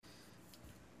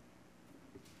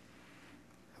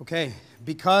Okay,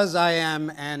 because I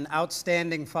am an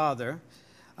outstanding father,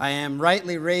 I am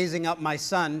rightly raising up my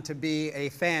son to be a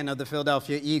fan of the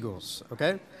Philadelphia Eagles,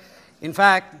 okay? In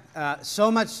fact,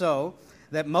 so much so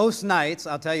that most nights,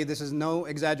 I'll tell you this is no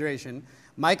exaggeration,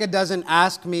 Micah doesn't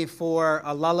ask me for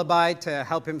a lullaby to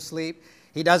help him sleep.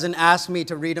 He doesn't ask me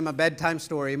to read him a bedtime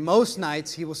story. Most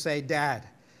nights he will say, "Dad,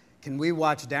 can we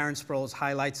watch Darren Sproles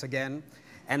highlights again?"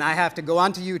 And I have to go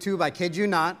onto YouTube, I kid you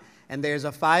not, and there's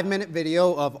a 5-minute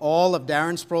video of all of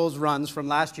Darren Sproles' runs from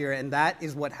last year, and that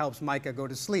is what helps Micah go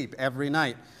to sleep every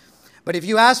night. But if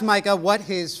you ask Micah what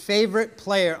his favorite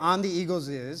player on the Eagles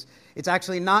is, it's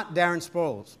actually not Darren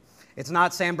Sproles. It's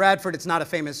not Sam Bradford. It's not a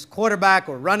famous quarterback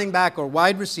or running back or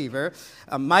wide receiver.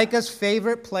 Micah's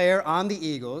favorite player on the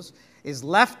Eagles is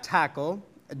left tackle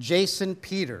Jason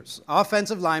Peters,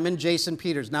 offensive lineman Jason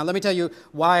Peters. Now, let me tell you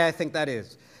why I think that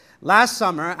is. Last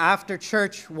summer, after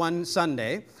church one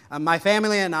Sunday, my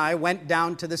family and I went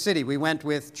down to the city. We went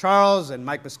with Charles and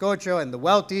Mike Biscoccio and the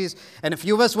Welties, and a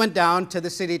few of us went down to the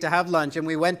city to have lunch, and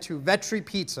we went to Vetri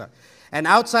Pizza. And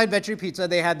outside Vetri Pizza,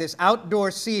 they had this outdoor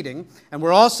seating, and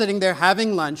we're all sitting there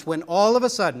having lunch when all of a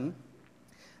sudden,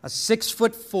 a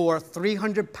 6'4",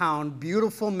 300-pound,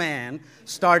 beautiful man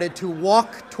started to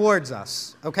walk towards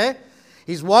us, okay?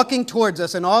 He's walking towards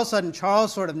us, and all of a sudden,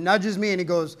 Charles sort of nudges me, and he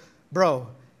goes, "Bro,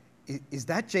 is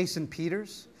that Jason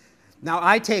Peters?" Now,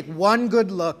 I take one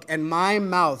good look, and my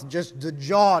mouth, just the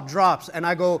jaw drops, and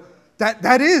I go,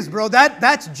 that is, bro,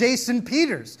 that's Jason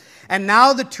Peters. And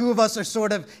now the two of us are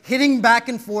sort of hitting back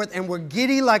and forth, and we're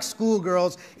giddy like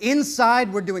schoolgirls.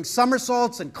 Inside, we're doing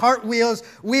somersaults and cartwheels.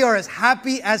 We are as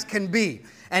happy as can be.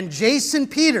 And Jason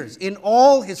Peters, in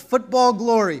all his football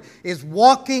glory, is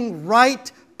walking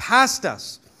right past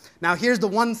us. Now, here's the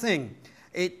one thing.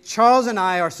 Charles and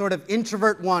I are sort of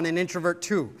introvert 1 and introvert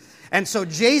 2. And so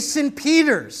Jason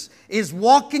Peters is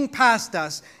walking past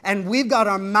us, and we've got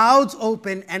our mouths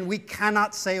open, and we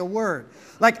cannot say a word.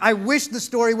 Like, I wish the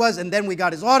story was, and then we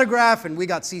got his autograph, and we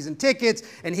got season tickets,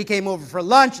 and he came over for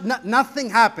lunch. Nothing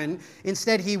happened.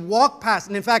 Instead, he walked past.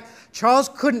 And in fact, Charles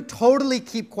couldn't totally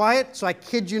keep quiet, so I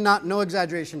kid you not, no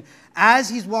exaggeration. As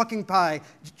he's walking by,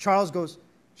 Charles goes,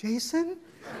 "Jason?"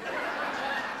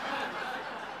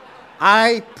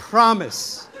 I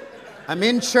promise. I'm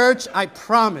in church, I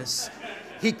promise.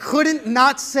 He couldn't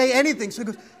not say anything. So he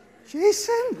goes,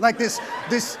 "Jason?" Like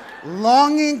this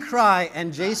longing cry.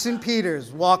 And Jason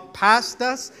Peters walked past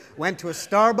us, went to a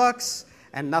Starbucks,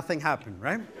 and nothing happened,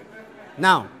 right?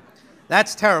 Now,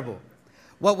 that's terrible.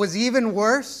 What was even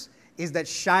worse is that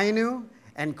Shainu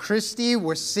and Christy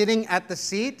were sitting at the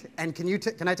seat. And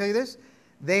can I tell you this?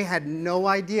 They had no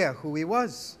idea who he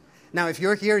was. Now, if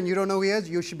you're here and you don't know who he is,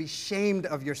 you should be ashamed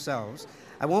of yourselves.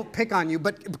 I won't pick on you,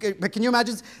 but can you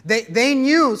imagine? They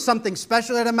knew something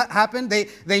special had happened.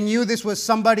 They knew this was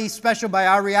somebody special by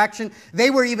our reaction.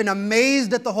 They were even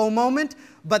amazed at the whole moment,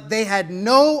 but they had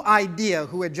no idea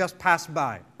who had just passed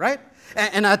by, right?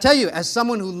 And I'll tell you, as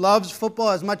someone who loves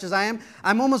football as much as I am,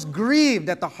 I'm almost grieved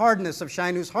at the hardness of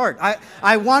Shainu's heart.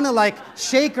 I want to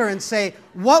shake her and say,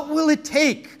 what will it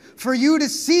take for you to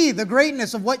see the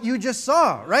greatness of what you just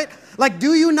saw, right?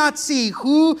 Do you not see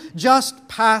who just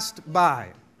passed by?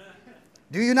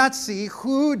 Do you not see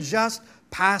who just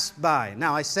passed by?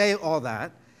 Now, I say all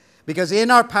that because in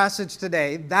our passage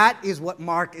today, that is what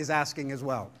Mark is asking as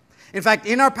well. In fact,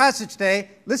 in our passage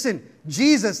today, listen,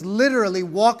 Jesus literally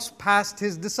walks past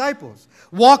his disciples,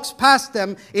 walks past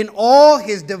them in all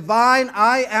his divine,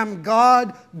 I am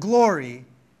God glory,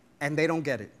 and they don't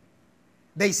get it.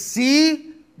 They see,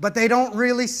 but they don't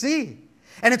really see.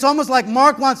 And it's almost like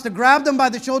Mark wants to grab them by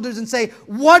the shoulders and say,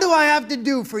 what do I have to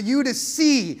do for you to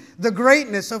see the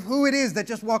greatness of who it is that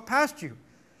just walked past you?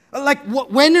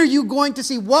 When are you going to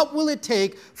see? What will it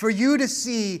take for you to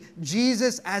see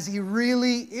Jesus as he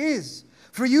really is?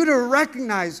 For you to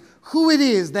recognize who it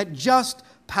is that just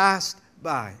passed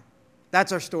by.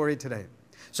 That's our story today.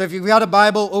 So if you've got a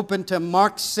Bible, open to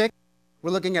Mark 6.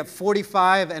 We're looking at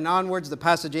 45 and onwards, the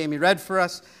passage Amy read for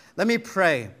us. Let me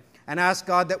pray and ask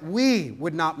God that we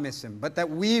would not miss him, but that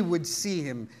we would see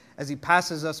him as he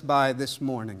passes us by this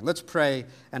morning. Let's pray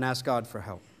and ask God for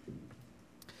help.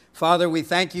 Father, we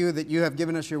thank you that you have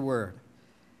given us your word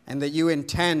and that you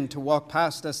intend to walk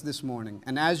past us this morning.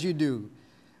 And as you do,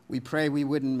 we pray we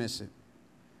wouldn't miss it,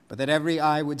 but that every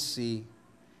eye would see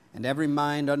and every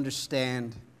mind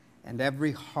understand and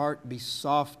every heart be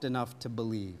soft enough to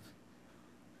believe.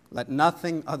 Let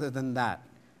nothing other than that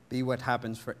be what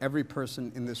happens for every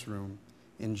person in this room.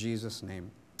 In Jesus'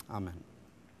 name, amen.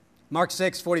 Mark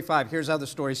 6:45, here's how the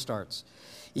story starts.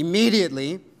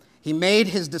 Immediately, he made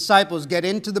his disciples get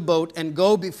into the boat and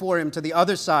go before him to the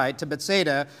other side, to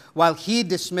Bethsaida, while he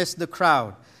dismissed the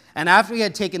crowd. And after he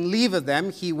had taken leave of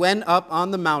them, he went up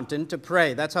on the mountain to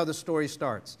pray. That's how the story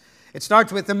starts. It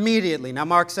starts with immediately. Now,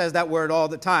 Mark says that word all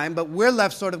the time, but we're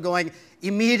left sort of going,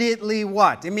 immediately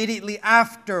what? Immediately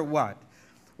after what?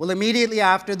 Well, immediately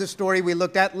after the story we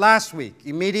looked at last week.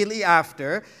 Immediately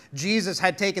after, Jesus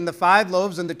had taken the 5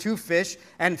 loaves and the 2 fish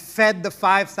and fed the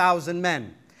 5,000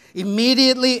 men.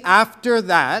 Immediately after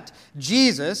that,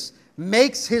 Jesus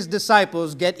makes his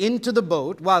disciples get into the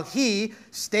boat while he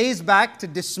stays back to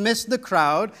dismiss the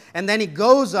crowd, and then he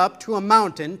goes up to a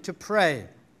mountain to pray.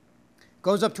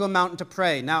 Goes up to a mountain to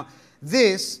pray. Now,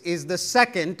 this is the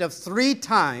second of 3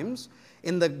 times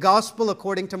in the Gospel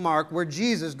according to Mark where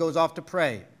Jesus goes off to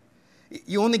pray.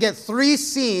 You only get 3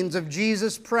 scenes of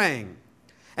Jesus praying.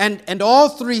 And all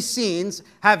 3 scenes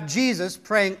have Jesus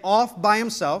praying off by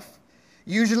himself.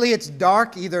 Usually it's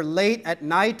dark, either late at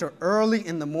night or early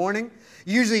in the morning.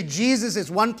 Usually Jesus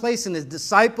is one place and his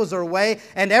disciples are away.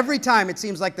 And every time it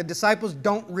seems like the disciples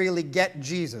don't really get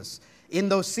Jesus in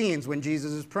those scenes when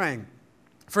Jesus is praying.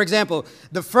 For example,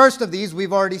 the first of these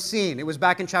we've already seen. It was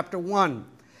back in chapter 1.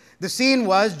 The scene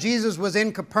was Jesus was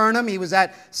in Capernaum. He was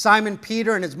at Simon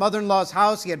Peter and his mother-in-law's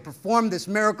house. He had performed this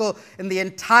miracle, and the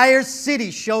entire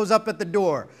city shows up at the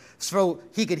door. So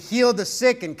he could heal the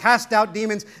sick and cast out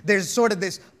demons. There's sort of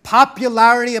this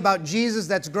popularity about Jesus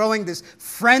that's growing, this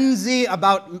frenzy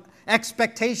about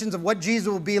expectations of what Jesus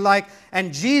will be like.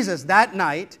 And Jesus that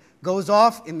night goes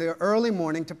off in the early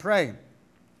morning to pray.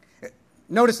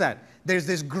 Notice that. There's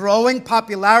this growing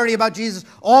popularity about Jesus,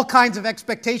 all kinds of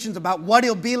expectations about what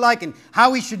he'll be like and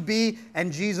how he should be,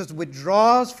 and Jesus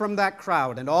withdraws from that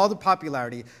crowd and all the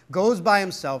popularity, goes by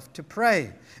himself to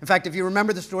pray. In fact, if you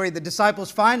remember the story, the disciples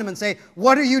find him and say,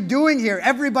 "What are you doing here?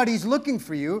 Everybody's looking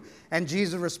for you." And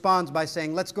Jesus responds by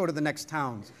saying, "Let's go to the next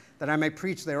towns, that I may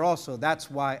preach there also. That's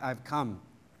why I've come."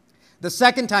 The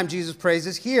second time Jesus prays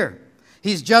is here.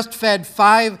 He's just fed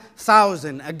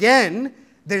 5,000. Again,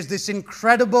 there's this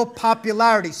incredible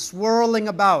popularity swirling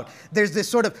about. There's this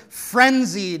sort of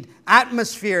frenzied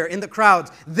atmosphere in the crowds.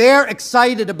 They're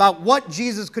excited about what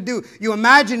Jesus could do. You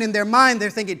imagine in their mind, they're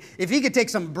thinking, if he could take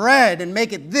some bread and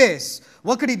make it this,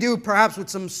 what could he do perhaps with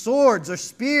some swords or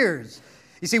spears?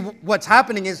 You see, what's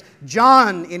happening is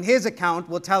John, in his account,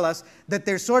 will tell us that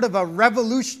there's sort of a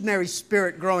revolutionary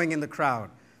spirit growing in the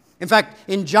crowd. In fact,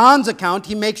 in John's account,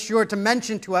 he makes sure to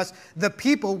mention to us the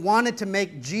people wanted to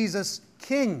make Jesus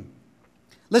king.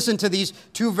 Listen to these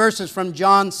 2 verses from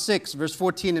John 6, verse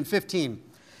 14 and 15.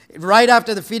 Right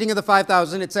after the feeding of the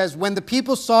 5,000, it says, "When the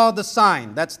people saw the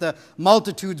sign," that's the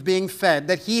multitudes being fed,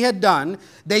 "that he had done,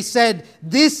 they said,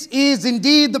 'This is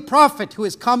indeed the prophet who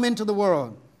has come into the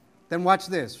world.'" Then watch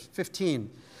this, 15.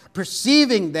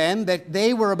 "Perceiving then that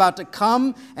they were about to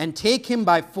come and take him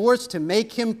by force to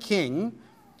make him king,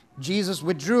 Jesus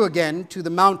withdrew again to the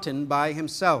mountain by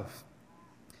himself."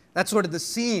 That's sort of the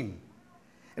scene.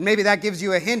 And maybe that gives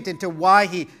you a hint into why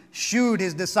he shooed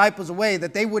his disciples away,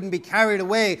 that they wouldn't be carried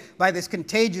away by this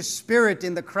contagious spirit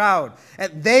in the crowd.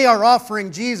 And they are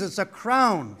offering Jesus a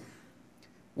crown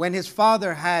when his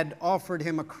Father had offered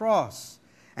him a cross.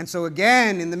 And so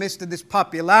again, in the midst of this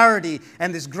popularity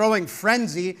and this growing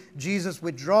frenzy, Jesus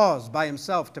withdraws by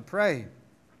himself to pray.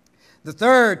 The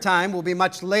third time will be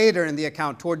much later in the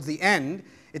account, towards the end.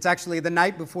 It's actually the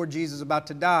night before Jesus is about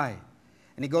to die.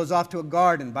 And he goes off to a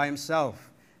garden by himself.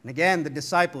 And again, the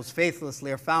disciples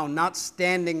faithlessly are found not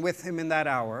standing with him in that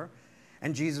hour.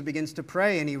 And Jesus begins to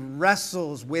pray, and he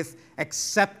wrestles with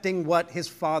accepting what his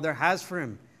Father has for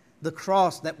him. The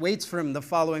cross that waits for him the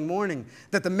following morning.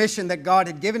 That the mission that God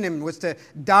had given him was to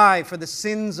die for the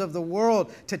sins of the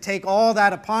world, to take all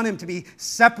that upon him, to be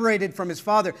separated from his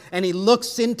Father. And he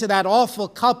looks into that awful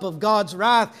cup of God's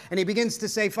wrath, and he begins to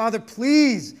say, "Father,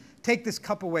 please take this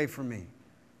cup away from me.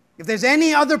 If there's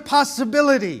any other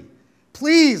possibility,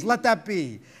 please let that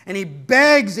be." And he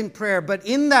begs in prayer, but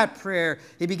in that prayer,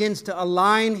 he begins to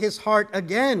align his heart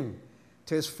again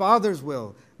to his Father's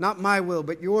will. "Not my will,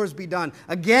 but yours be done."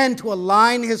 Again, to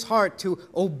align his heart to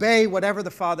obey whatever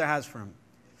the Father has for him.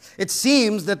 It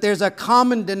seems that there's a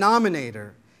common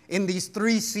denominator in these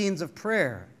 3 scenes of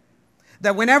prayer.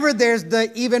 That whenever there's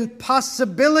the even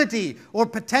possibility or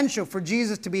potential for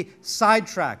Jesus to be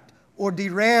sidetracked or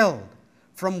derailed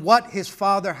from what his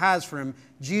Father has for him,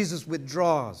 Jesus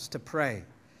withdraws to pray,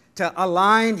 to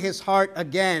align his heart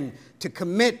again, to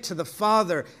commit to the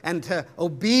Father and to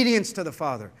obedience to the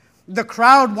Father. The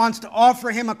crowd wants to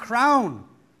offer him a crown,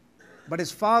 but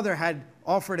his Father had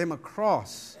offered him a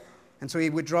cross. And so he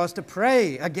withdraws to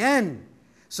pray again.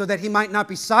 so that he might not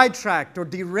be sidetracked or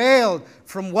derailed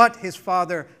from what his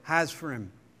Father has for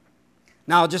him.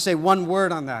 Now, I'll just say one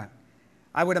word on that.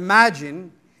 I would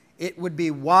imagine it would be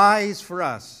wise for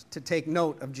us to take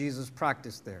note of Jesus'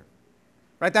 practice there.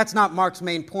 Right? That's not Mark's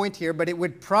main point here, but it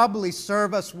would probably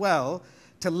serve us well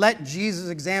to let Jesus'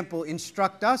 example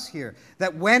instruct us here.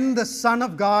 That when the Son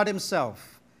of God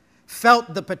himself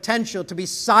felt the potential to be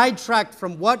sidetracked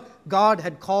from what God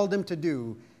had called him to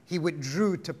do, he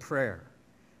withdrew to prayer,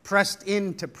 pressed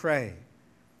in to pray.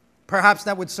 Perhaps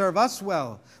that would serve us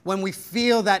well when we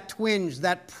feel that twinge,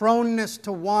 that proneness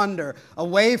to wander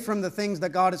away from the things that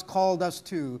God has called us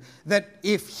to, that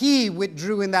if he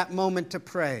withdrew in that moment to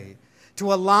pray,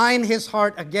 to align his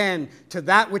heart again to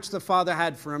that which the Father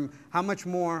had for him, how much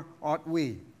more ought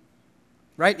we?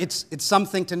 Right? It's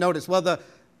something to notice. Well,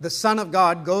 the Son of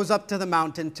God goes up to the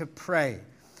mountain to pray.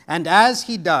 And as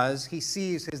he does, he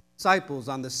sees his disciples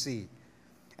on the sea.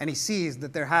 And he sees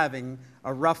that they're having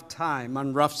a rough time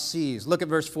on rough seas. Look at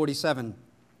verse 47.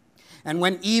 And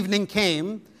when evening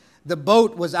came, the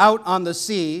boat was out on the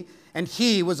sea, and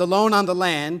he was alone on the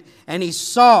land, and he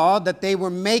saw that they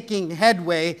were making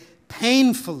headway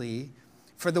painfully,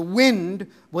 for the wind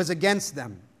was against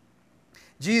them.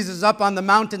 Jesus is up on the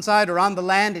mountainside or on the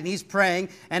land, and he's praying,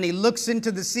 and he looks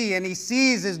into the sea, and he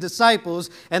sees his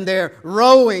disciples, and they're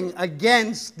rowing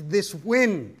against this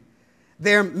wind.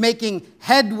 They're making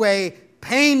headway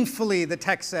painfully, the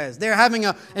text says. They're having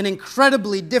an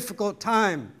incredibly difficult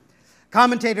time.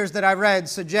 Commentators that I read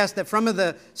suggest that from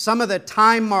some of the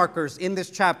time markers in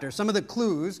this chapter, some of the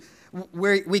clues,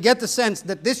 we get the sense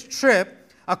that this trip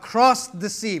across the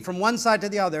sea from one side to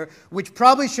the other, which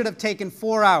probably should have taken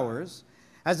 4 hours,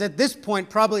 has at this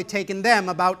point probably taken them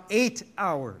about 8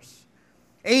 hours.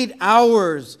 8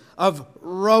 hours of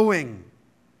rowing.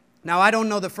 Now, I don't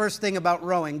know the first thing about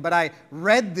rowing, but I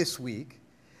read this week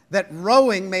that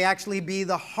rowing may actually be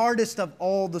the hardest of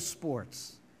all the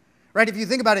sports. Right? If you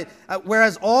think about it,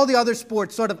 whereas all the other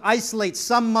sports sort of isolate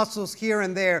some muscles here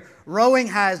and there, rowing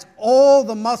has all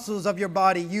the muscles of your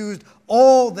body used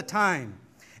all the time.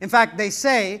 In fact, they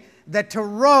say that to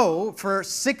row for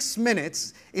 6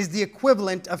 minutes is the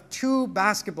equivalent of 2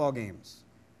 basketball games.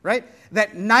 Right?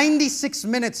 That 96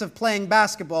 minutes of playing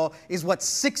basketball is what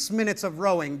 6 minutes of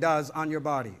rowing does on your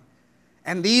body.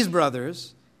 And these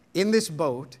brothers in this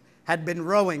boat had been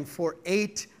rowing for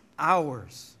 8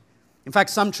 hours. In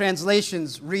fact, some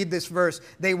translations read this verse,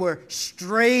 they were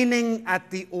straining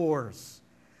at the oars.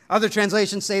 Other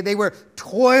translations say they were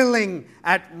toiling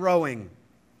at rowing.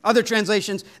 Other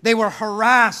translations, they were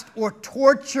harassed or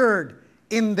tortured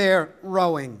in their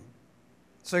rowing.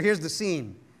 So here's the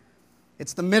scene.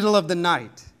 It's the middle of the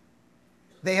night.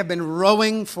 They have been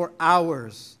rowing for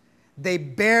hours. They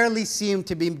barely seem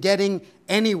to be getting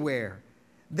anywhere.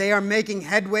 They are making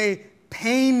headway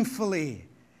painfully,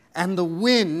 and the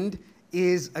wind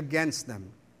is against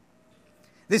them.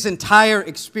 This entire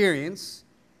experience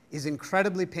is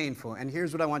incredibly painful, and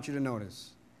here's what I want you to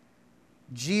notice.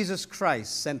 Jesus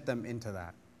Christ sent them into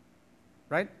that,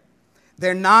 right?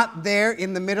 They're not there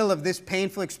in the middle of this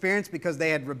painful experience because they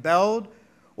had rebelled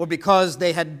or because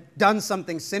they had done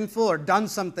something sinful or done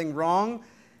something wrong.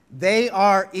 They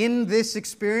are in this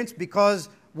experience because,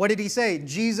 what did he say?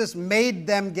 Jesus made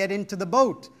them get into the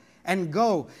boat and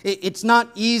go. It's not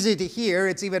easy to hear.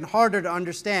 It's even harder to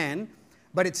understand.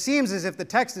 But it seems as if the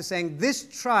text is saying this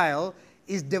trial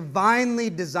is divinely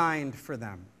designed for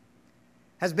them,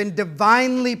 has been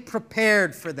divinely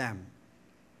prepared for them.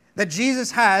 That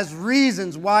Jesus has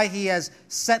reasons why he has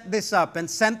set this up and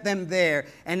sent them there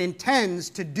and intends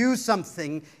to do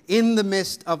something in the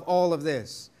midst of all of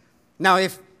this. Now,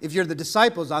 if you're the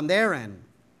disciples on their end,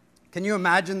 can you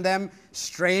imagine them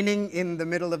straining in the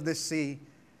middle of this sea?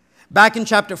 Back in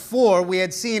chapter 4, we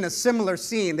had seen a similar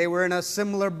scene. They were in a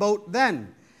similar boat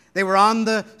then. They were on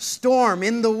the storm,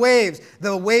 in the waves.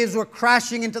 The waves were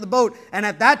crashing into the boat. And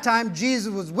at that time,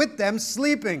 Jesus was with them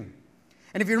sleeping.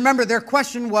 And if you remember, their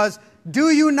question was, do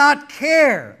you not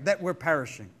care that we're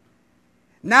perishing?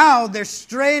 Now they're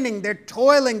straining, they're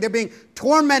toiling, they're being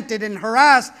tormented and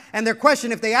harassed. And their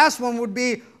question, if they asked one, would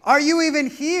be, are you even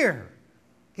here?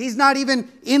 He's not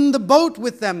even in the boat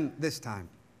with them this time.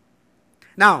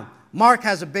 Now, Mark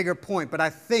has a bigger point, but I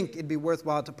think it'd be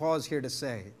worthwhile to pause here to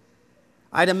say,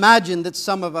 I'd imagine that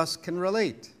some of us can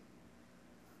relate.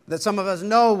 That some of us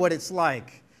know what it's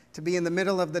like to be in the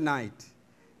middle of the night,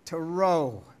 to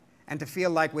row, and to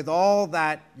feel like with all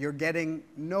that, you're getting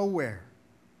nowhere.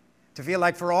 To feel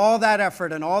like for all that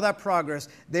effort and all that progress,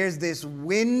 there's this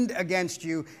wind against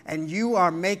you, and you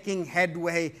are making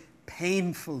headway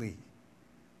painfully.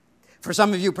 For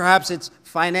some of you, perhaps it's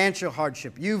financial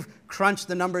hardship. You've crunched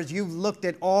the numbers, you've looked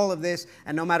at all of this,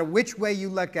 and no matter which way you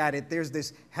look at it, there's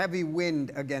this heavy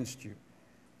wind against you.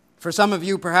 For some of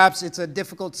you, perhaps it's a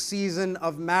difficult season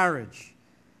of marriage.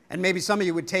 And maybe some of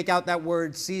you would take out that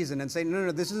word season and say,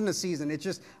 no, this isn't a season. It's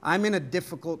just, I'm in a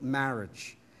difficult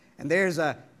marriage. And there's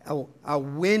a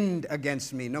wind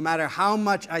against me. No matter how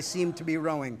much I seem to be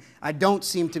rowing, I don't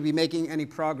seem to be making any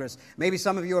progress. Maybe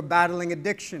some of you are battling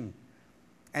addiction,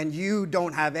 and you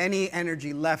don't have any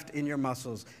energy left in your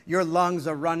muscles. Your lungs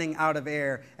are running out of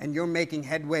air, and you're making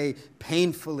headway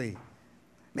painfully.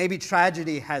 Maybe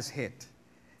tragedy has hit.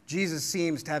 Jesus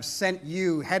seems to have sent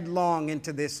you headlong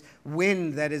into this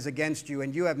wind that is against you,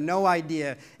 and you have no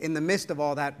idea in the midst of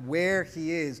all that where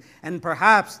he is. And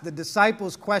perhaps the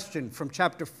disciples' question from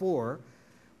chapter 4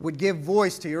 would give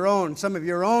voice to some of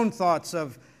your own thoughts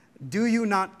of, do you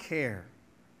not care?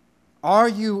 Are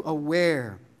you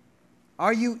aware?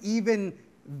 Are you even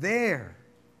there?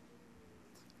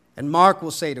 And Mark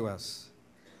will say to us,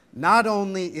 not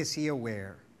only is he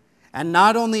aware, and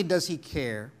not only does he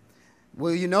care,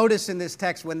 will you notice in this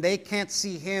text, when they can't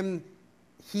see him,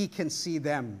 he can see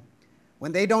them.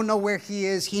 When they don't know where he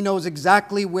is, he knows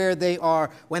exactly where they are.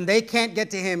 When they can't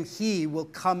get to him, he will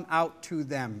come out to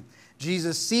them.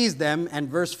 Jesus sees them, and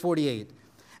verse 48.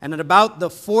 And at about the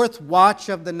fourth watch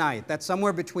of the night, that's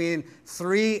somewhere between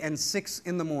 3 and 6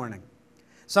 in the morning,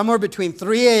 somewhere between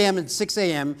 3 a.m. and 6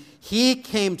 a.m., he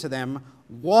came to them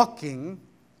walking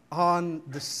on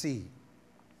the sea.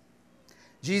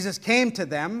 Jesus came to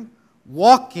them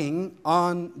walking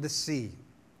on the sea.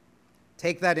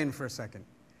 Take that in for a second.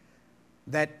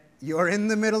 That you're in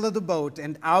the middle of the boat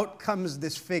and out comes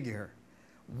this figure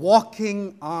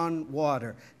walking on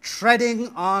water, treading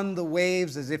on the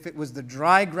waves as if it was the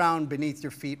dry ground beneath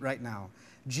your feet right now.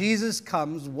 Jesus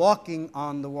comes walking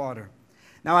on the water.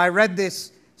 Now, I read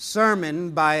this sermon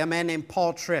by a man named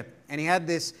Paul Tripp, and he had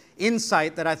this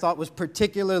insight that I thought was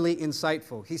particularly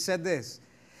insightful. He said this.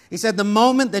 He said, the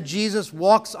moment that Jesus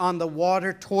walks on the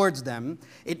water towards them,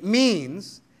 it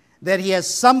means that he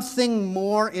has something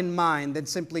more in mind than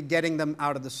simply getting them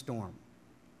out of the storm.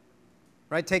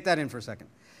 Right? Take that in for a second.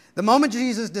 The moment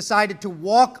Jesus decided to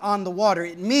walk on the water,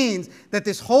 it means that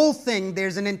this whole thing,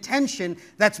 there's an intention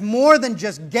that's more than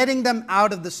just getting them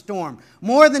out of the storm,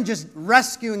 more than just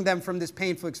rescuing them from this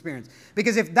painful experience.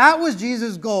 Because if that was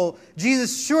Jesus' goal,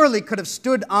 Jesus surely could have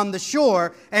stood on the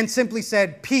shore and simply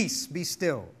said, peace, be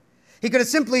still. He could have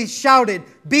simply shouted,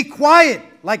 be quiet,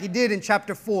 like he did in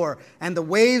chapter 4, and the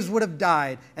waves would have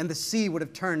died and the sea would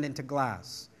have turned into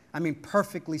glass. I mean,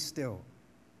 perfectly still.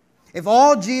 If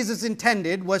all Jesus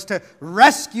intended was to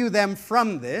rescue them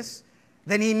from this,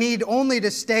 then he need only to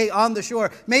stay on the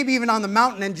shore, maybe even on the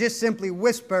mountain, and just simply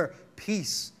whisper,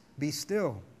 peace, be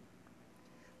still.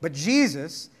 But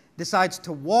Jesus decides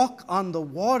to walk on the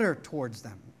water towards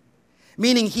them,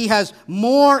 meaning he has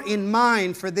more in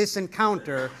mind for this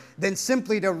encounter than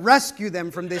simply to rescue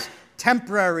them from this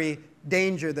temporary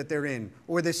danger that they're in,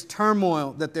 or this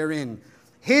turmoil that they're in.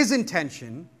 His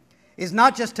intention is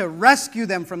not just to rescue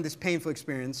them from this painful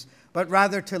experience, but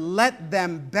rather to let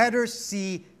them better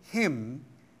see him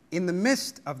in the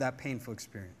midst of that painful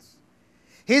experience.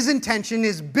 His intention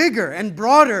is bigger and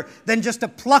broader than just to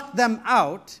pluck them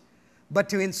out, but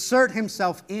to insert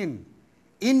himself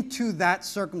into that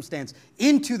circumstance,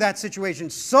 into that situation,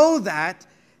 so that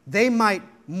they might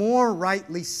more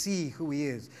rightly see who he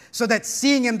is. So that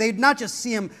seeing him, they'd not just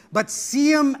see him, but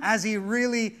see him as he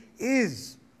really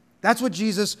is. That's what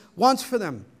Jesus wants for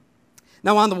them.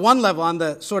 Now, on the one level, on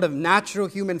the sort of natural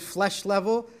human flesh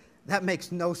level, that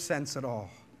makes no sense at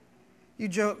all.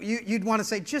 You'd want to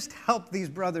say, just help these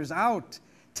brothers out.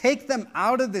 Take them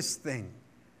out of this thing.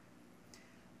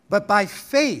 But by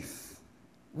faith,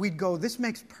 we'd go, this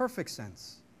makes perfect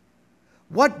sense.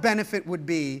 What benefit would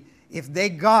be if they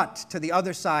got to the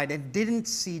other side and didn't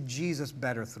see Jesus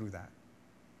better through that?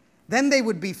 Then they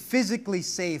would be physically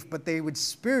safe, but they would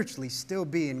spiritually still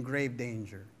be in grave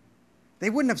danger. They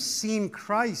wouldn't have seen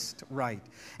Christ right.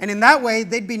 And in that way,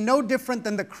 they'd be no different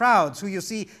than the crowds who you'll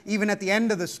see even at the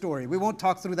end of the story. We won't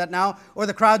talk through that now, or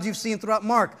the crowds you've seen throughout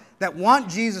Mark that want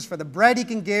Jesus for the bread he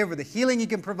can give, or the healing he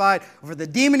can provide, or for the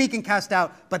demon he can cast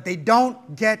out, but they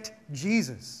don't get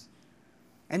Jesus.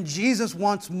 And Jesus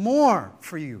wants more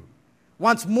for you,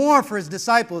 wants more for his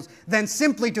disciples than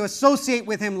simply to associate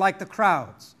with him like the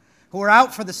crowds, who are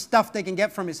out for the stuff they can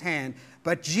get from his hand.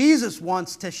 But Jesus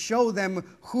wants to show them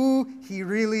who he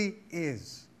really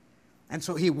is. And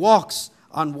so he walks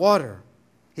on water.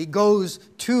 He goes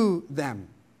to them.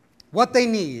 What they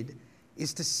need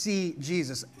is to see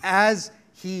Jesus as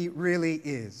he really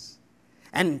is.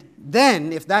 And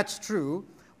then, if that's true,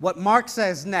 what Mark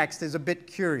says next is a bit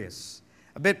curious,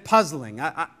 a bit puzzling.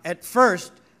 At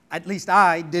first, at least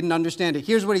I didn't understand it.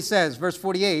 Here's what he says, verse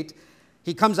 48.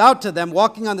 He comes out to them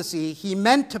walking on the sea. He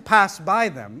meant to pass by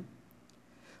them,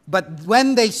 but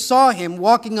when they saw him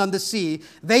walking on the sea,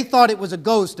 they thought it was a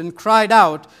ghost and cried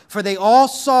out, for they all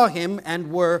saw him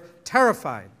and were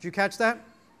terrified. Did you catch that?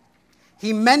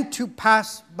 He meant to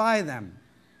pass by them.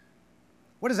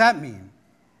 What does that mean?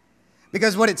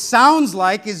 Because what it sounds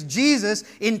like is Jesus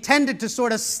intended to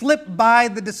sort of slip by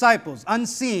the disciples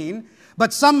unseen,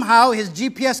 but somehow his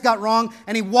GPS got wrong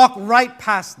and he walked right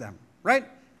past them, right?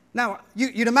 Now,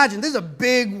 you'd imagine this is a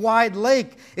big, wide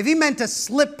lake. If he meant to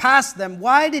slip past them,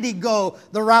 why did he go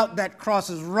the route that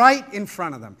crosses right in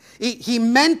front of them? He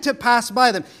meant to pass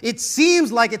by them. It seems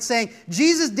like it's saying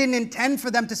Jesus didn't intend for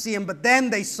them to see him, but then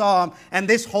they saw him, and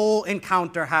this whole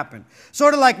encounter happened.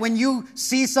 Sort of like when you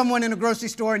see someone in a grocery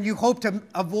store and you hope to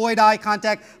avoid eye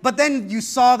contact, but then you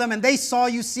saw them and they saw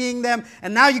you seeing them,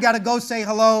 and now you got to go say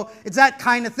hello. It's that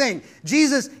kind of thing.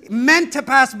 Jesus meant to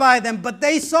pass by them, but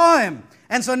they saw him.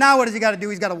 And so now what does he got to do?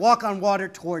 He's got to walk on water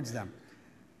towards them.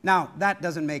 Now, that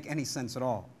doesn't make any sense at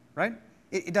all, right?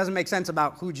 It doesn't make sense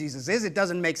about who Jesus is. It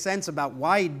doesn't make sense about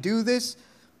why he'd do this.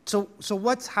 So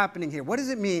what's happening here? What does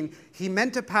it mean? He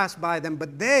meant to pass by them, but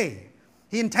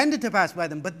he intended to pass by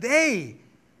them, but they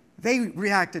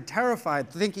reacted terrified,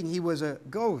 thinking he was a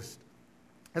ghost.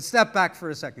 Let's step back for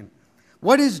a second.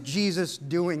 What is Jesus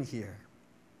doing here?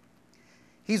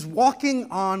 He's walking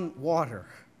on water.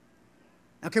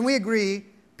 Now, can we agree,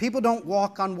 people don't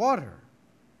walk on water?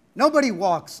 Nobody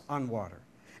walks on water.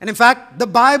 And in fact, the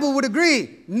Bible would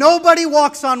agree, nobody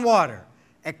walks on water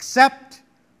except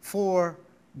for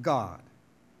God.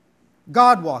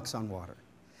 God walks on water.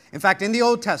 In fact, in the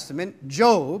Old Testament,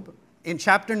 Job, in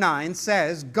chapter 9,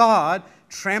 says God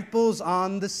tramples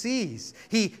on the seas.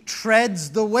 He treads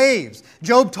the waves.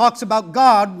 Job talks about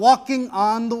God walking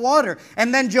on the water.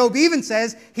 And then Job even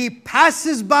says, he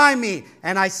passes by me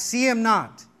and I see him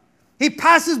not. He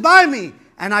passes by me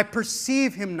and I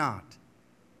perceive him not.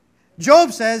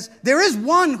 Job says, there is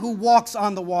one who walks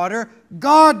on the water.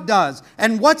 God does.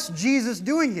 And what's Jesus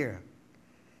doing here?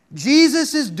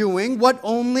 Jesus is doing what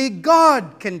only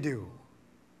God can do.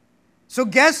 So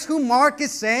guess who Mark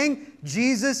is saying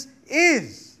Jesus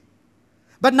is?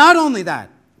 But not only that,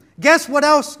 guess what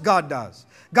else God does?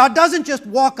 God doesn't just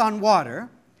walk on water.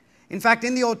 In fact,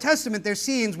 in the Old Testament, there's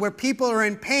scenes where people are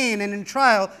in pain and in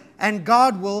trial, and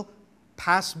God will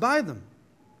pass by them.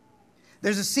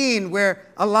 There's a scene where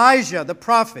Elijah, the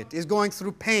prophet, is going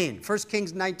through pain. 1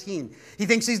 Kings 19. He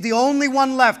thinks he's the only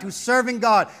one left who's serving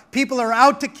God. People are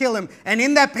out to kill him. And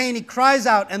in that pain, he cries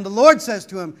out, and the Lord says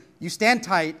to him, you stand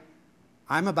tight.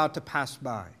 I'm about to pass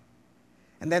by.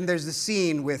 And then there's the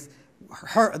scene with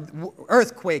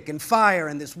earthquake and fire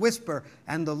and this whisper,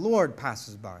 and the Lord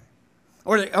passes by.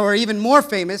 Or even more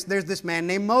famous, there's this man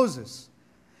named Moses.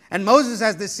 And Moses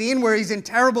has this scene where he's in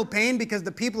terrible pain because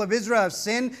the people of Israel have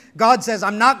sinned. God says,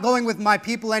 I'm not going with my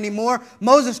people anymore.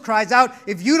 Moses cries out,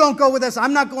 if you don't go with us,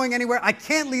 I'm not going anywhere. I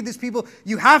can't lead this people.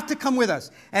 You have to come with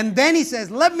us. And then he says,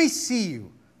 let me see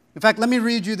you. In fact, let me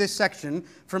read you this section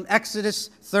from Exodus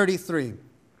 33.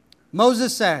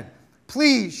 Moses said,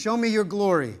 please show me your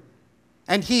glory.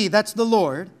 And he, that's the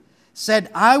Lord,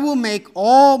 said, I will make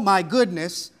all my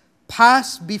goodness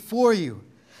pass before you.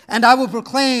 And I will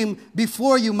proclaim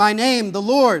before you my name, the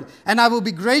Lord. And I will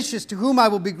be gracious to whom I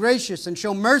will be gracious, and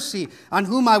show mercy on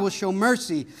whom I will show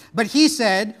mercy. But he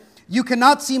said, you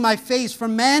cannot see my face, for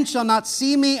man shall not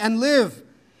see me and live.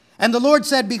 And the Lord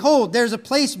said, behold, there is a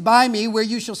place by me where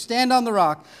you shall stand on the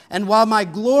rock. And while my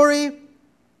glory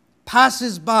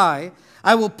passes by,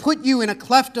 I will put you in a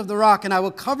cleft of the rock, and I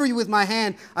will cover you with my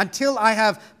hand until I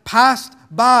have passed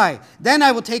by. Then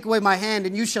I will take away my hand,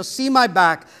 and you shall see my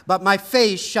back, but my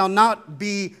face shall not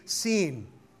be seen.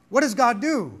 What does God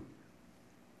do?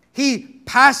 He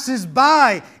passes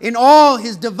by in all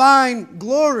his divine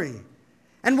glory.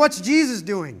 And what's Jesus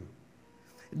doing?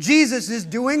 Jesus is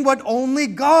doing what only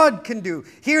God can do.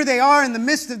 Here they are in the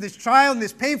midst of this trial and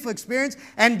this painful experience,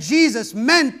 and Jesus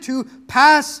meant to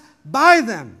pass by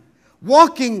them,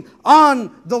 walking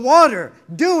on the water,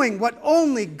 doing what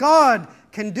only God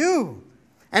can do.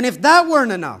 And if that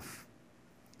weren't enough,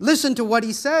 listen to what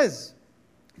he says.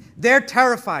 They're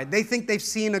terrified. They think they've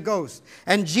seen a ghost.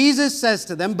 And Jesus says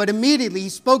to them, but immediately he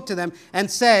spoke to them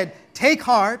and said, take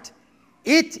heart,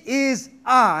 it is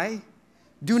I.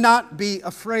 Do not be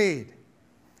afraid.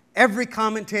 Every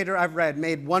commentator I've read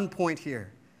made one point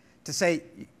here to say,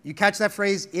 you catch that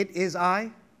phrase, it is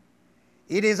I?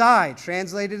 It is I,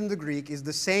 translated in the Greek, is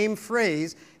the same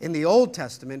phrase in the Old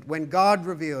Testament when God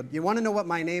revealed, you want to know what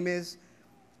my name is?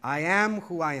 I am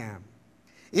who I am.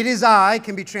 It is I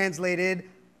can be translated,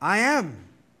 I am.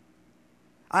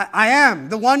 I am,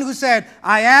 the one who said,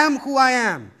 I am who I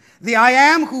am. The I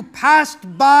am who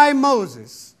passed by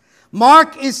Moses.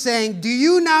 Mark is saying, do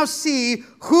you now see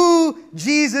who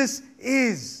Jesus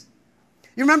is?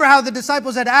 You remember how the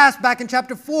disciples had asked back in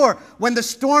chapter 4 when the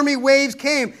stormy waves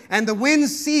came and the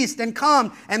winds ceased and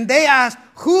calmed, and they asked,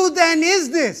 who then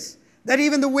is this that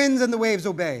even the winds and the waves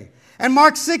obey? And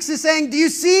Mark 6 is saying, do you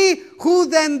see who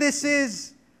then this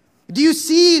is? Do you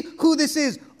see who this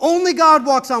is? Only God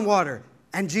walks on water,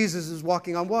 and Jesus is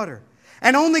walking on water.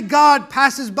 And only God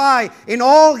passes by in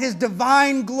all his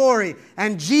divine glory,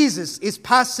 and Jesus is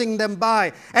passing them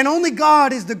by. And only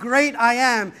God is the great I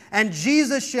am, and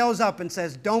Jesus shows up and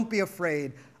says, don't be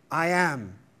afraid, I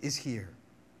am is here.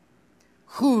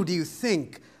 Who do you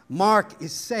think Mark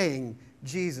is saying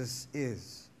Jesus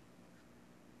is?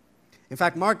 In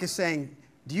fact, Mark is saying,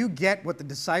 do you get what the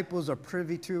disciples are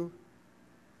privy to?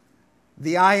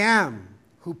 The I am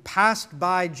who passed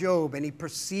by Job and he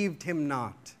perceived him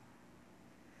not.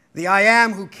 The I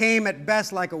am who came at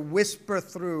best like a whisper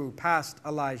through past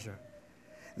Elijah.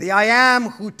 The I am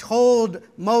who told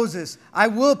Moses, I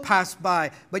will pass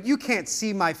by, but you can't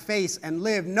see my face and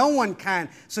live. No one can,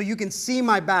 so you can see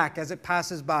my back as it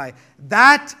passes by.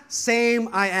 That same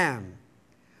I am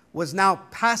was now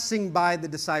passing by the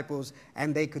disciples,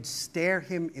 and they could stare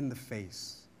him in the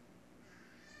face.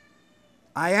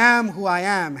 I am who I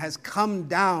am has come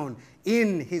down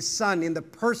in his Son, in the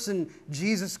person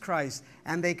Jesus Christ,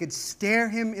 and they could stare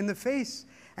him in the face,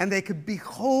 and they could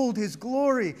behold his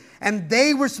glory, and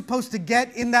they were supposed to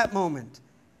get in that moment.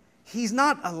 He's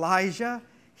not Elijah,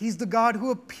 he's the God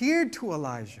who appeared to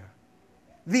Elijah.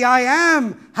 The I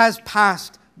am has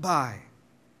passed by.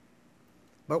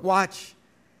 But watch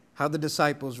how the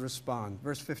disciples respond.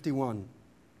 Verse 51.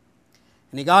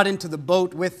 And he got into the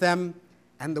boat with them,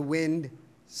 and the wind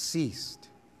ceased.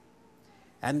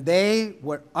 And they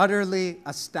were utterly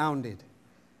astounded,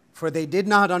 for they did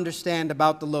not understand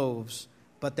about the loaves,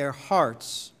 but their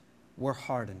hearts were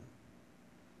hardened.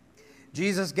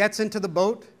 Jesus gets into the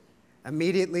boat.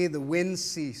 Immediately the winds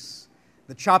cease.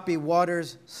 The choppy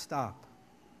waters stop.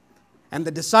 And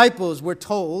the disciples, we're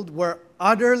told, were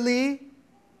utterly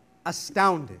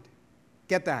astounded.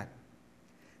 Get that?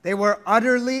 They were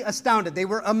utterly astounded. They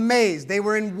were amazed. They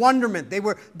were in wonderment. They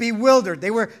were bewildered.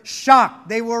 They were shocked.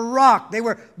 They were rocked. They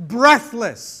were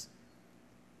breathless.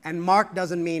 And Mark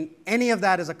doesn't mean any of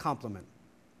that as a compliment.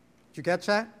 Did you catch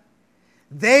that?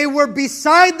 They were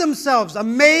beside themselves,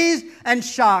 amazed and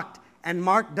shocked. And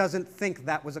Mark doesn't think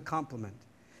that was a compliment,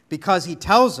 because he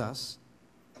tells us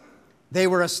they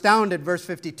were astounded, verse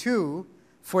 52,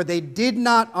 for they did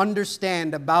not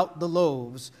understand about the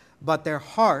loaves, but their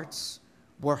hearts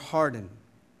were hardened.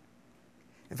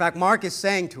 In fact, Mark is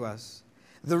saying to us,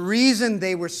 the reason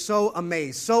they were so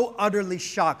amazed, so utterly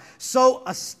shocked, so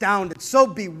astounded, so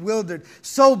bewildered,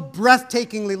 so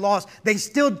breathtakingly lost, they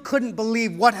still couldn't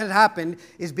believe what had happened,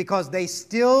 is because they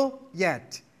still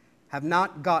yet have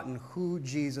not gotten who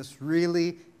Jesus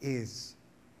really is.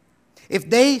 If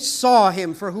they saw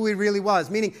him for who he really was,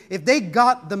 meaning if they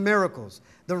got the miracles,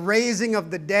 the raising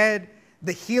of the dead,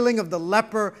 the healing of the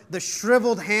leper, the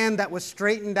shriveled hand that was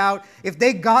straightened out, if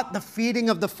they got the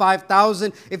feeding of the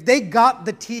 5,000, if they got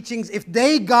the teachings, if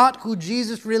they got who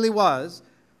Jesus really was,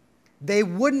 they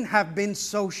wouldn't have been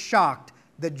so shocked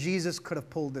that Jesus could have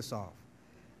pulled this off,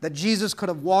 that Jesus could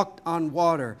have walked on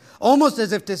water. Almost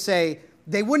as if to say,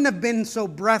 they wouldn't have been so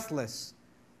breathless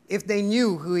if they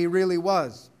knew who he really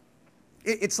was.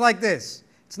 It's like this.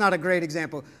 It's not a great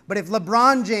example, but if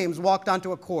LeBron James walked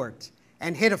onto a court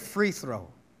and hit a free throw,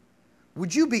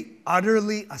 would you be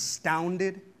utterly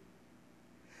astounded?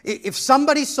 If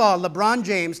somebody saw LeBron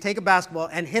James take a basketball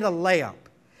and hit a layup,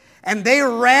 and they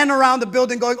ran around the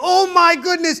building going, oh my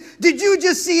goodness, did you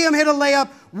just see him hit a layup?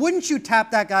 Wouldn't you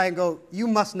tap that guy and go, you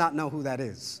must not know who that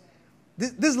is.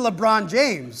 This is LeBron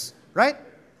James, right?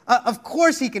 Of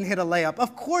course he can hit a layup.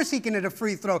 Of course he can hit a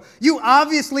free throw. You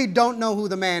obviously don't know who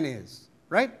the man is,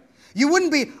 right? You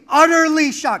wouldn't be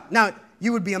utterly shocked. Now,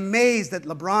 you would be amazed that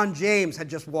LeBron James had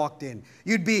just walked in.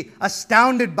 You'd be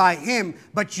astounded by him,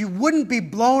 but you wouldn't be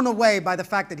blown away by the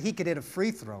fact that he could hit a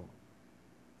free throw.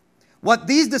 What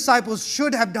these disciples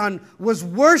should have done was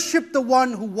worship the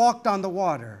one who walked on the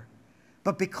water.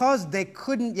 But because they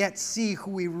couldn't yet see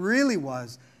who he really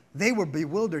was, they were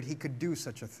bewildered he could do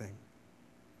such a thing.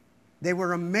 They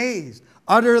were amazed,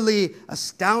 utterly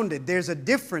astounded. There's a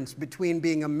difference between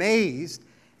being amazed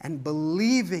and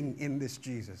believing in this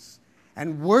Jesus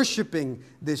and worshiping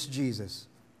this Jesus.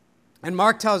 And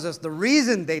Mark tells us the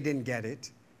reason they didn't get it,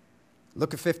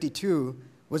 look at 52,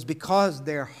 was because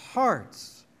their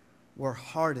hearts were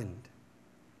hardened.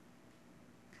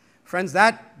 Friends,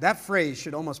 that phrase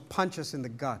should almost punch us in the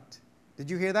gut. Did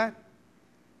you hear that?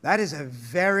 That is a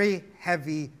very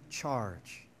heavy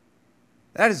charge.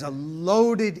 That is a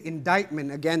loaded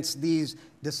indictment against these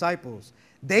disciples.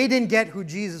 They didn't get who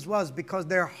Jesus was because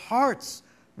their hearts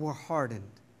were hardened.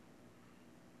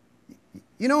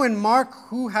 You know, in Mark,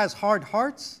 who has hard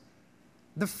hearts?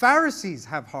 The Pharisees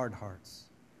have hard hearts.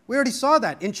 We already saw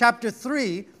that. In chapter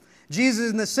 3,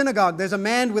 Jesus in the synagogue, there's a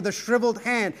man with a shriveled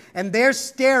hand, and they're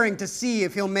staring to see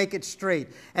if he'll make it straight.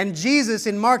 And Jesus,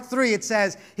 in Mark 3, it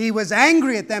says, he was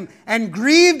angry at them and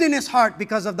grieved in his heart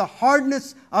because of the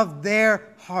hardness of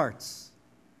their hearts.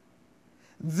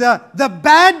 The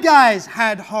bad guys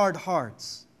had hard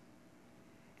hearts.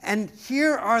 And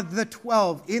here are the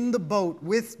 12 in the boat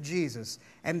with Jesus,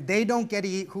 and they don't get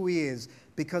who he is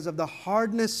because of the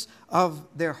hardness of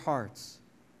their hearts.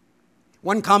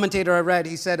 One commentator I read,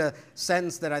 he said a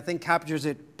sentence that I think captures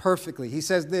it perfectly. He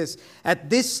says this: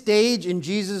 at this stage in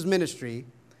Jesus' ministry,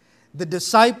 the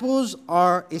disciples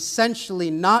are essentially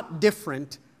not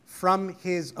different from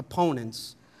his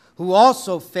opponents, who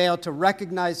also fail to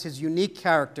recognize his unique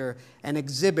character and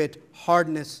exhibit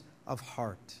hardness of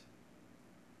heart.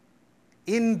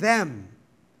 In them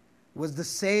was the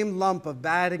same lump of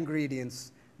bad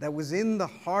ingredients that was in the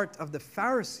heart of the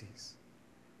Pharisees.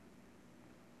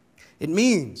 It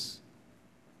means,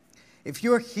 if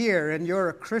you're here and you're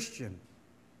a Christian,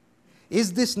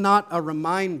 is this not a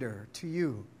reminder to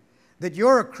you that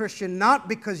you're a Christian not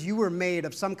because you were made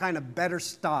of some kind of better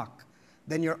stock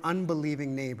than your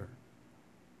unbelieving neighbor?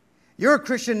 You're a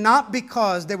Christian not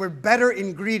because there were better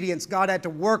ingredients God had to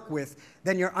work with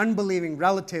than your unbelieving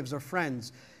relatives or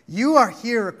friends. You are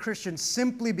here a Christian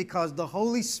simply because the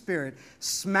Holy Spirit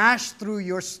smashed through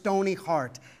your stony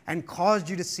heart and caused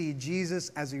you to see Jesus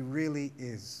as he really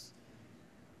is.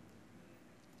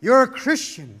 You're a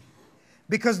Christian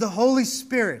because the Holy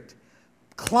Spirit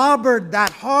clobbered that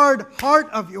hard heart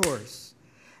of yours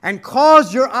and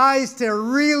caused your eyes to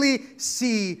really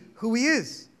see who he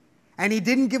is. And he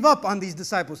didn't give up on these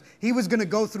disciples. He was going to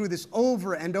go through this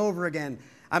over and over again.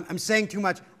 I'm saying too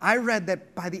much. I read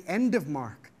that by the end of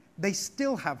Mark, they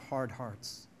still have hard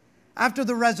hearts. After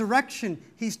the resurrection,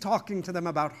 he's talking to them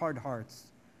about hard hearts.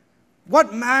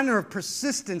 What manner of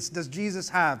persistence does Jesus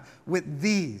have with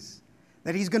these?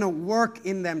 That he's going to work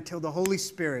in them till the Holy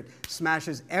Spirit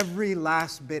smashes every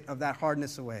last bit of that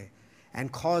hardness away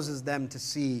and causes them to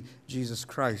see Jesus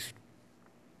Christ.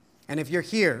 And if you're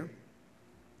here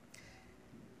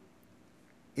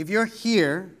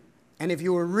and if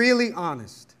you were really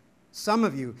honest, some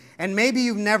of you, and maybe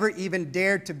you've never even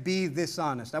dared to be this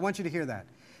honest. I want you to hear that.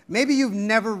 Maybe you've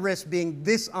never risked being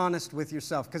this honest with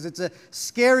yourself because it's a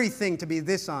scary thing to be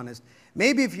this honest.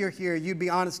 Maybe if you're here, you'd be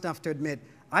honest enough to admit,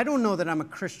 I don't know that I'm a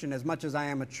Christian as much as I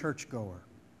am a churchgoer.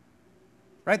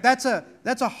 Right? That's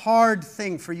a hard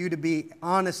thing for you to be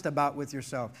honest about with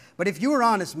yourself. But if you were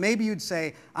honest, maybe you'd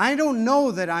say, I don't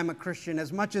know that I'm a Christian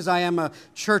as much as I am a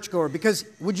churchgoer. Because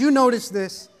would you notice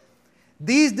this?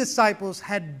 These disciples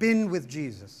had been with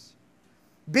Jesus,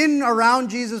 been around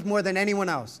Jesus more than anyone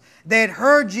else. They had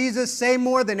heard Jesus say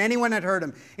more than anyone had heard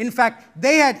him. In fact,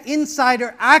 they had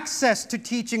insider access to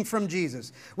teaching from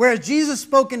Jesus. Whereas Jesus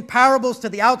spoke in parables to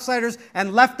the outsiders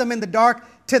and left them in the dark,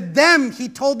 to them, he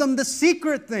told them the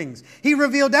secret things. He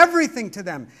revealed everything to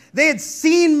them. They had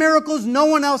seen miracles no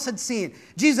one else had seen.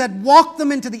 Jesus had walked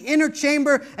them into the inner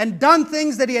chamber and done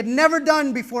things that he had never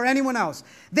done before anyone else.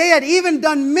 They had even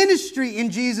done ministry in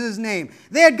Jesus' name.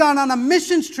 They had gone on a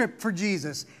missions trip for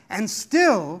Jesus. And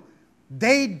still,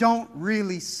 they don't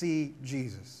really see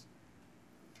Jesus.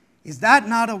 Is that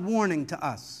not a warning to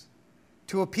us,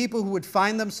 to a people who would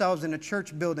find themselves in a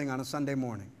church building on a Sunday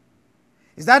morning?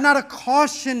 Is that not a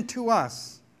caution to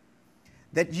us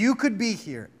that you could be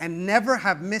here and never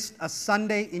have missed a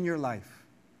Sunday in your life?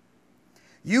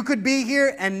 You could be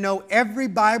here and know every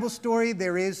Bible story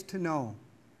there is to know.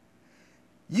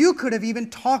 You could have even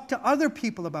talked to other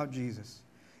people about Jesus.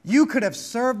 You could have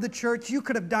served the church. You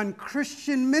could have done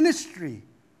Christian ministry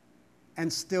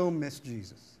and still miss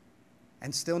Jesus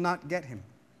and still not get him.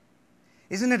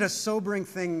 Isn't it a sobering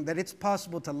thing that it's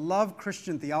possible to love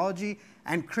Christian theology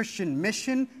and Christian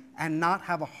mission and not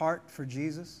have a heart for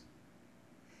Jesus?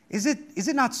 Is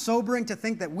it not sobering to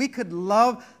think that we could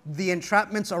love the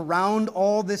entrapments around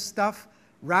all this stuff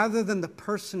rather than the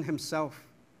person himself?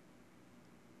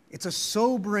 It's a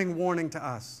sobering warning to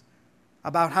us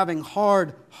about having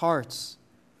hard hearts.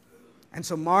 And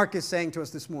so Mark is saying to us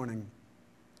this morning,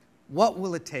 what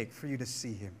will it take for you to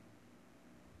see him?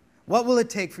 What will it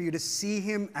take for you to see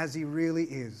him as he really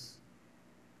is?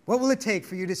 What will it take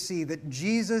for you to see that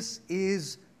Jesus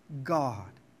is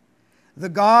God? The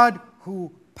God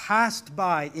who passed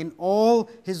by in all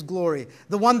his glory,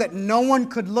 the one that no one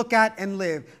could look at and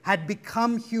live, had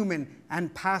become human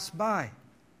and passed by.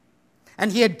 And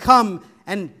he had come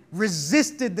and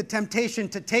resisted the temptation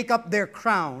to take up their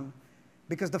crown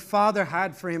because the Father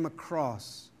had for him a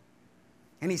cross.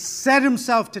 And he set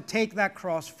himself to take that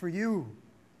cross for you.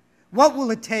 What will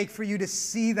it take for you to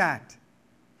see that?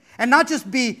 And not just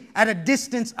be at a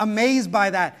distance amazed by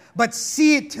that, but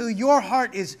see it till your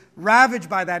heart is ravaged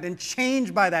by that and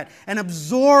changed by that and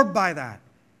absorbed by that.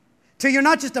 Till you're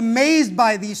not just amazed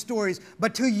by these stories,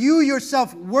 but till you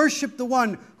yourself worship the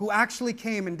one who actually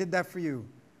came and did that for you.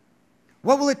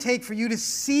 What will it take for you to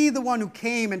see the one who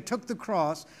came and took the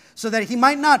cross so that he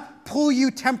might not pull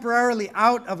you temporarily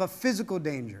out of a physical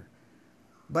danger,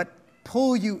 but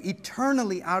pull you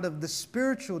eternally out of the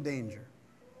spiritual danger?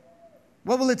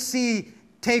 What will it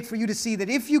take for you to see that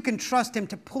if you can trust him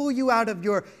to pull you out of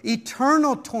your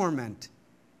eternal torment,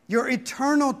 your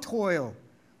eternal toil,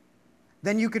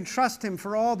 then you can trust him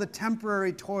for all the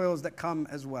temporary toils that come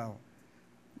as well?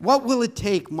 What will it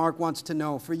take, Mark wants to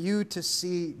know, for you to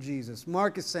see Jesus?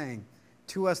 Mark is saying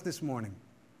to us this morning,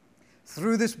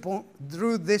 through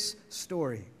this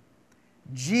story,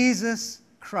 Jesus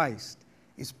Christ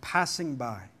is passing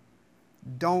by.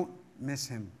 Don't miss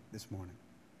him this morning.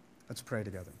 Let's pray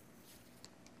together.